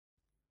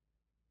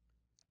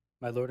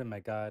My Lord and my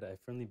God, I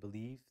firmly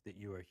believe that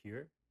you are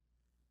here,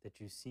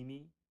 that you see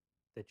me,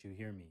 that you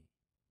hear me.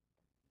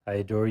 I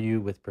adore you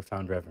with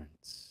profound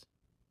reverence.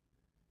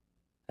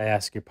 I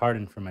ask your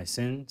pardon for my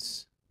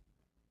sins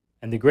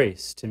and the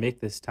grace to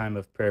make this time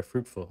of prayer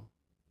fruitful.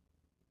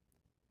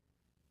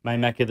 My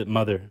Immaculate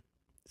Mother,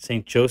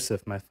 Saint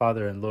Joseph, my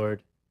Father and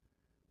Lord,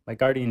 my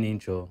guardian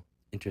angel,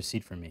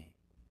 intercede for me.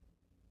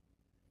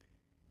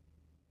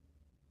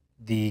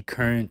 The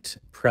current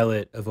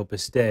prelate of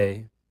Opus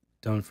Dei,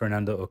 Don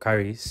Fernando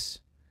Ocaris,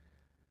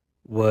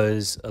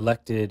 was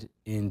elected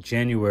in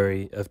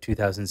January of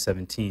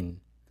 2017.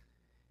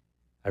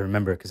 I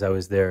remember because I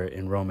was there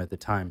in Rome at the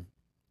time.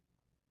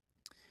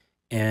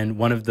 And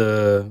one of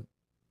the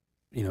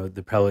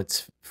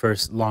prelate's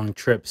first long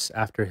trips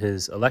after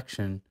his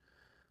election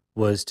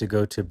was to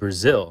go to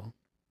Brazil.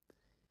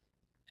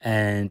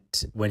 And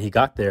when he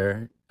got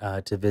there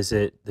to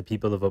visit the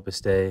people of Opus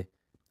Dei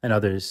and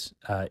others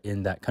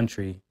in that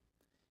country,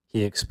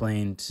 he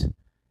explained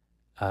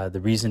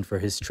the reason for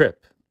his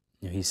trip.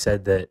 He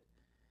said that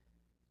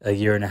a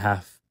year and a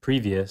half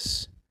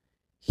previous,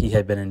 he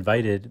had been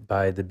invited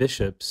by the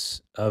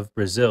bishops of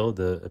Brazil,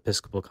 the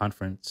Episcopal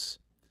Conference,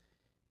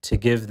 to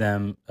give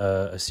them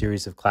a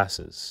series of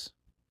classes.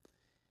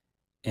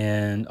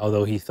 And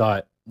although he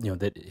thought,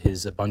 that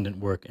his abundant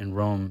work in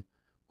Rome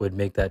would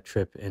make that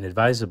trip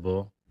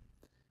inadvisable,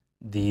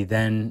 the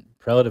then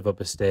prelate of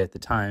Opus Dei at the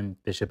time,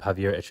 Bishop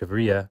Javier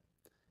Echeverria,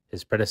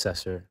 his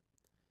predecessor,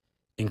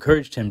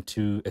 encouraged him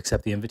to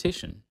accept the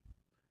invitation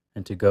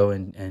and to go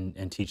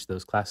and teach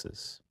those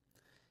classes.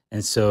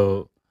 And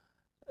so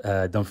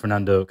Don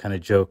Fernando kind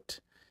of joked,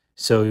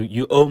 "So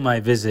you owe my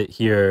visit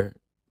here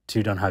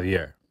to Don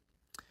Javier."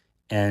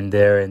 And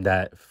there in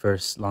that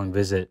first long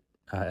visit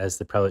as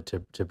the prelate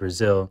to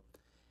Brazil,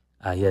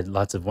 he had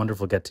lots of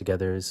wonderful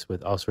get-togethers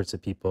with all sorts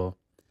of people.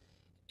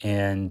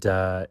 And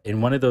in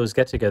one of those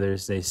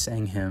get-togethers, they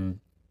sang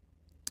him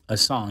a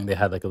song. They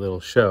had like a little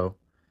show.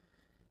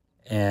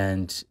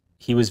 And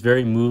he was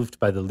very moved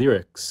by the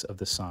lyrics of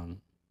the song.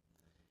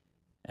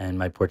 And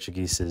my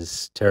Portuguese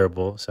is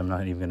terrible, so I'm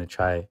not even going to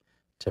try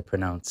to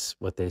pronounce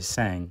what they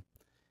sang.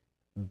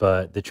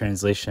 But the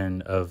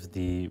translation of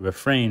the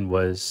refrain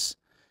was,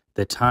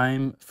 "The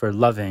time for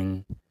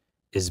loving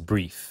is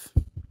brief."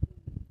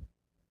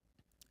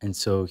 And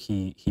so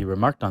he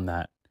remarked on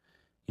that,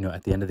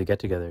 at the end of the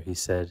get-together. He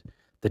said,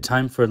 "The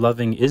time for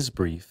loving is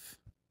brief.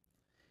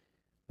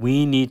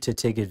 We need to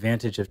take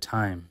advantage of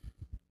time.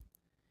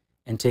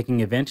 And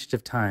taking advantage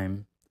of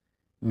time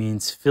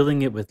means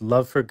filling it with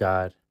love for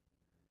God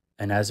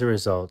and, as a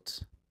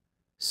result,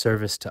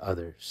 service to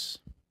others."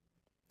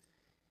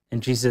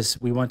 And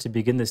Jesus, we want to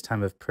begin this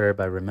time of prayer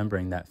by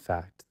remembering that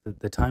fact, that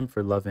the time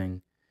for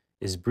loving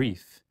is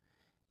brief,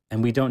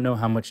 and we don't know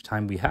how much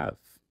time we have.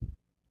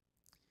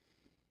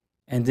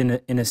 And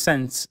in a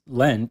sense,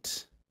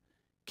 Lent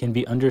can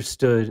be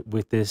understood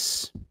with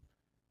this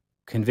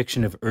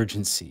conviction of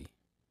urgency.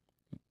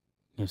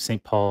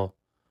 St. Paul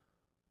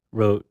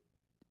wrote,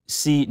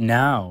 "See,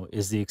 now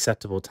is the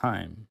acceptable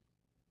time.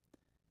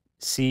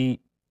 See,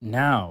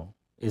 now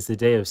is the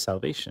day of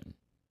salvation."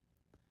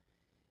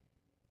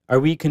 Are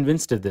we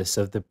convinced of this,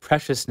 of the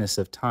preciousness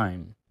of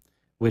time,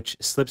 which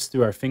slips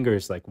through our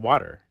fingers like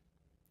water?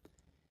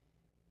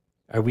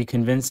 Are we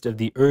convinced of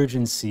the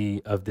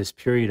urgency of this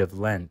period of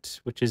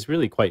Lent, which is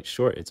really quite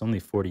short, it's only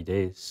 40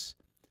 days,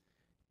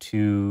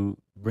 to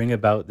bring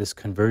about this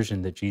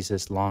conversion that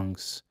Jesus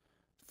longs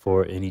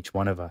for in each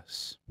one of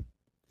us?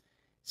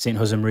 St.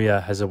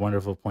 Josemaria has a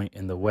wonderful point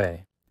in The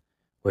Way,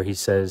 where he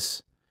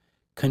says,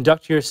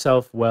 "Conduct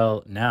yourself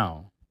well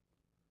now,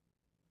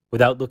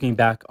 without looking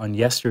back on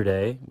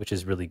yesterday, which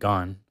is really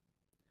gone,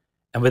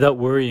 and without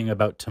worrying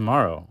about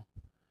tomorrow,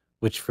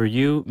 which for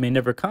you may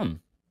never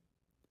come."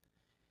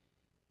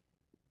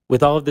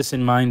 With all of this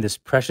in mind, this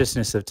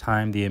preciousness of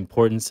time, the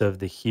importance of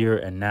the here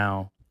and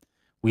now,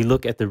 we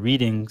look at the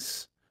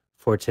readings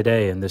for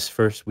today in this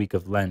first week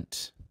of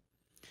Lent.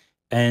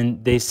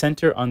 And they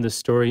center on the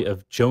story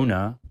of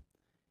Jonah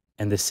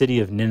and the city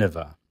of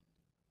Nineveh,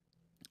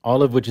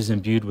 all of which is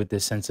imbued with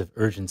this sense of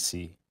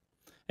urgency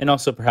and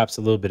also perhaps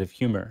a little bit of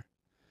humor.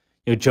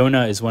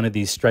 Jonah is one of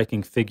these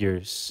striking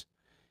figures.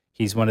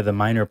 He's one of the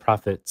minor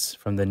prophets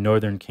from the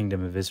northern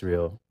kingdom of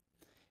Israel.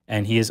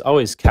 And he has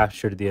always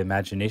captured the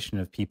imagination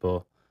of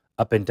people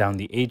up and down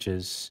the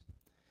ages,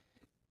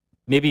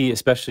 maybe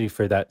especially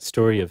for that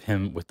story of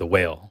him with the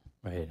whale,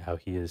 right? How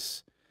he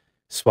is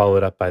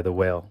swallowed up by the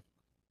whale.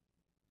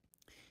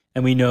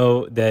 And we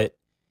know that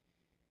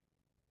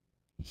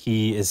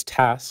he is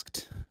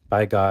tasked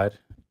by God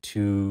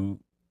to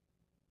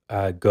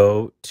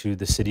go to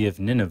the city of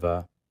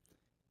Nineveh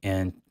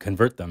and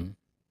convert them.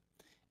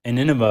 And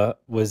Nineveh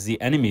was the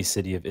enemy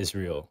city of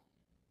Israel.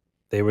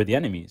 They were the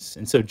enemies.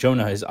 And so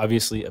Jonah is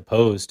obviously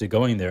opposed to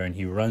going there, and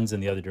he runs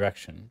in the other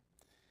direction.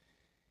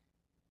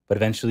 But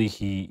eventually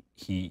he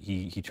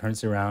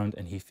turns around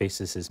and he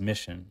faces his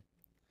mission.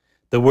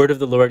 "The word of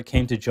the Lord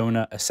came to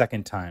Jonah a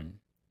second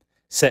time.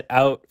 Set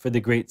out for the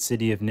great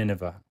city of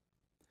Nineveh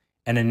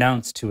and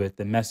announce to it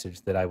the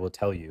message that I will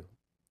tell you."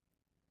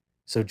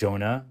 So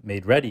Jonah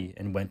made ready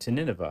and went to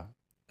Nineveh,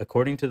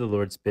 according to the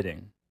Lord's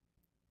bidding.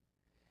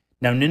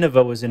 Now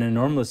Nineveh was an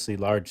enormously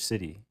large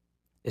city.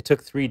 It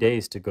took 3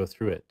 days to go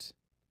through it.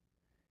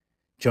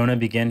 Jonah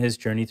began his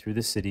journey through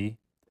the city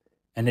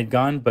and had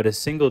gone but a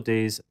single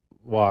day's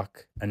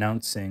walk,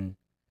 announcing,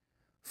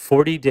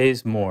 40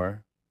 days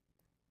more,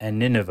 and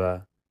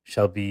Nineveh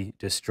shall be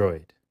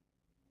destroyed.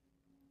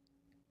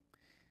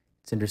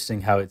 It's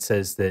interesting how it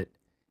says that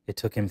it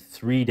took him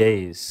 3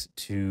 days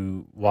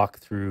to walk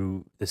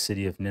through the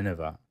city of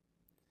Nineveh.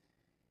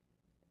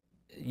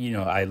 You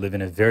know, I live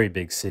in a very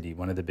big city,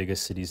 one of the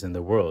biggest cities in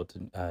the world,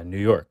 New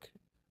York.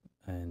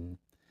 And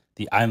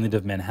the island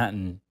of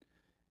Manhattan,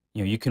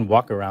 you know, you can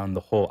walk around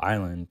the whole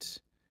island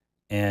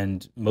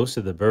and most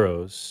of the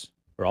boroughs,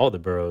 or all the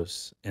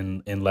boroughs,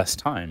 in less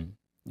time.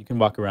 You can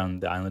walk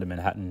around the island of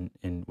Manhattan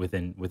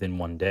within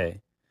 1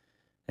 day,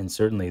 and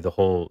certainly the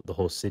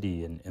whole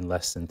city in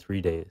less than 3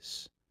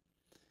 days.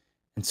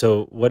 And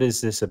so, what is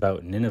this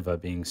about Nineveh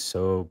being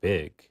so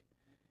big?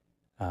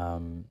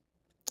 Um,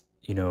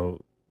 you know,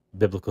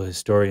 biblical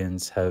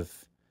historians have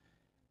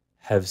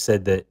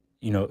said that,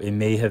 you know, it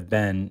may have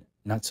been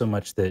not so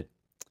much that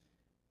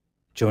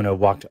Jonah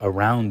walked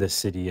around the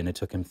city and it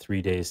took him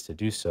 3 days to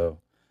do so,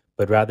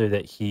 but rather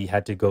that he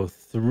had to go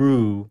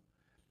through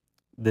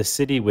the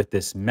city with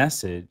this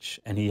message,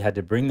 and he had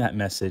to bring that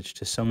message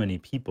to so many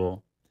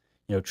people,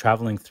 you know,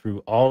 traveling through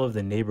all of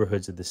the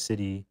neighborhoods of the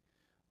city,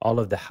 all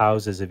of the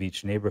houses of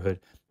each neighborhood.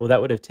 Well,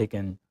 that would have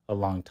taken a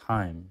long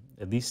time,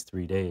 at least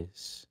 3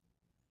 days.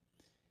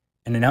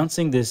 And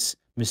announcing this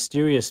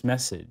mysterious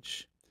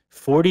message,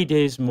 40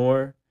 days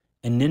more,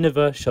 and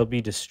Nineveh shall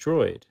be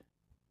destroyed.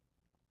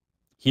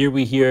 Here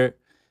we hear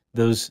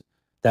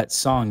that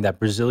song, that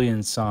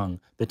Brazilian song,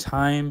 the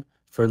time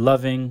for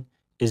loving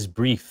is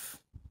brief.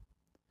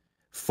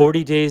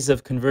 40 days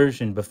of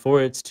conversion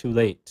before it's too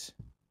late.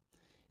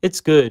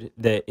 It's good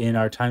that in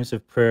our times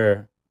of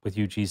prayer with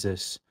you,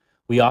 Jesus,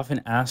 we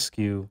often ask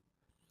you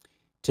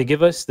to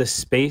give us the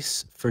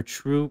space for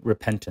true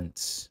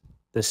repentance,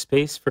 the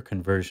space for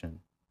conversion.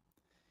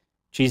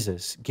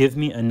 Jesus, give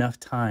me enough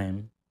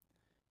time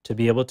to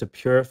be able to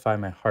purify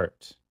my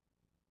heart,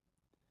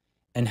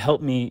 and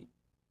help me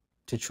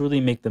to truly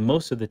make the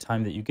most of the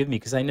time that you give me,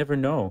 because I never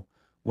know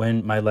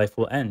when my life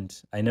will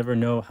end. I never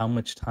know how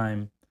much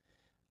time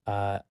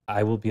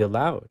I will be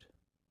allowed.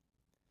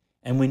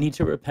 And we need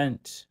to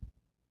repent.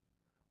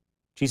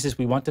 Jesus,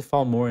 we want to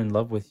fall more in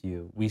love with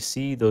you. We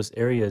see those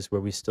areas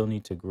where we still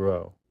need to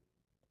grow.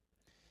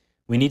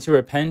 We need to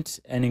repent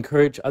and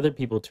encourage other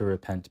people to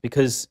repent,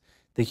 because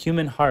the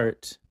human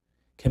heart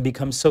can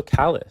become so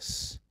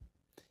callous,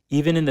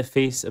 even in the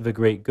face of a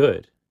great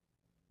good.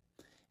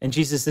 And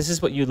Jesus, this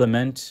is what you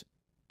lament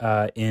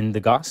in the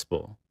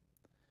gospel.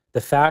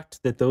 The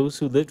fact that those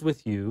who lived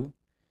with you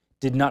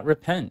did not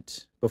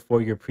repent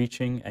before your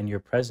preaching and your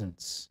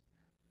presence.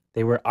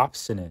 They were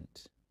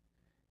obstinate.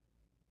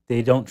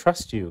 They don't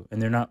trust you,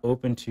 and they're not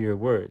open to your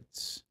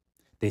words.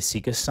 They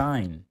seek a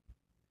sign.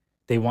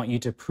 They want you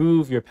to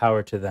prove your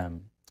power to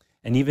them.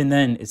 And even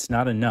then, it's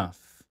not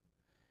enough.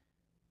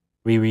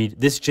 We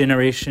read, this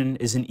generation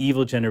is an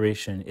evil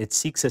generation. It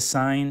seeks a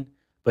sign,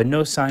 but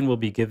no sign will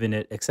be given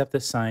it except the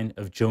sign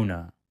of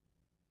Jonah.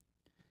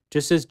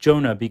 Just as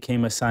Jonah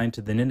became a sign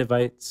to the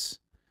Ninevites,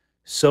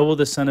 so will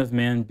the Son of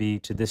Man be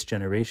to this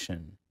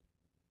generation.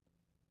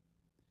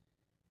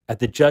 At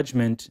the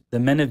judgment, the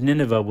men of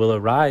Nineveh will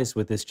arise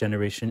with this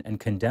generation and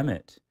condemn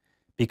it,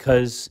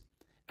 because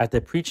at the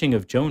preaching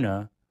of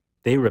Jonah,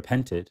 they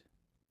repented.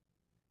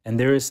 And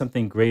there is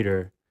something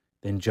greater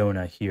than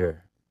Jonah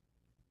here.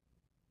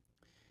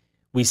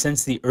 We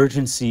sense the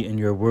urgency in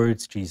your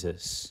words,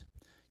 Jesus.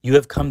 You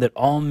have come that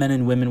all men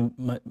and women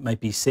might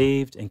be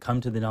saved and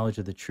come to the knowledge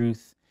of the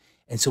truth.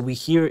 And so we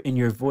hear in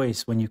your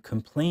voice when you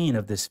complain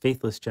of this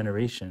faithless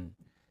generation.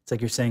 It's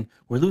like you're saying,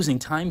 we're losing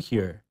time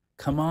here.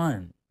 Come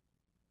on.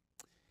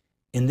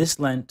 In this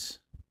Lent,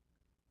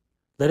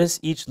 let us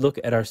each look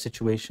at our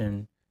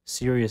situation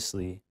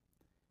seriously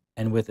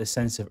and with a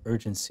sense of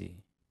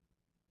urgency.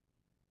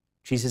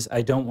 Jesus,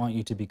 I don't want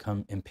you to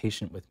become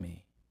impatient with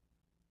me.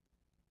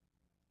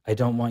 I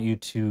don't want you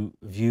to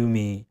view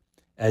me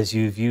as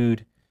you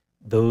viewed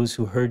those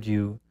who heard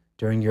you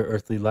during your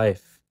earthly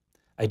life.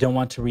 I don't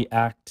want to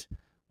react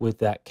with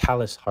that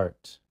callous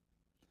heart.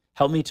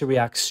 Help me to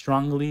react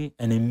strongly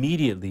and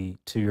immediately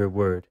to your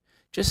word,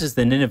 just as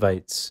the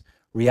Ninevites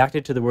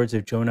reacted to the words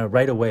of Jonah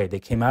right away. They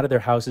came out of their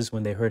houses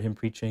when they heard him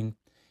preaching,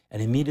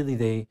 and immediately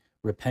they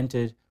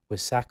repented with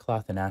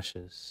sackcloth and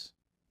ashes.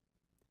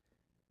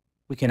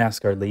 We can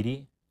ask Our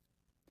Lady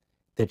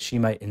that she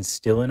might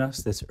instill in us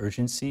this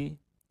urgency.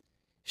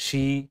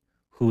 She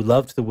who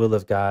loved the will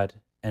of God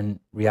and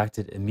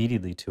reacted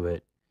immediately to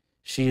it,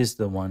 she is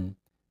the one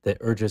that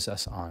urges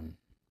us on,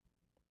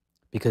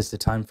 because the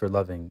time for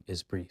loving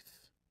is brief.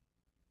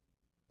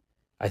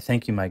 I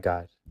thank you, my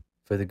God,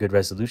 for the good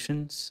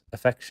resolutions,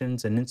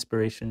 affections, and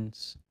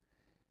inspirations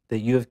that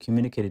you have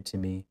communicated to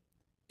me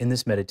in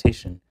this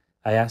meditation.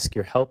 I ask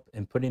your help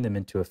in putting them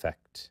into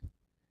effect.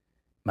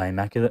 My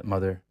Immaculate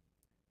Mother,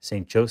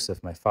 Saint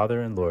Joseph, my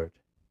Father and Lord,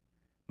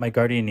 My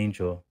guardian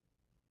angel,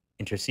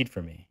 intercede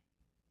for me.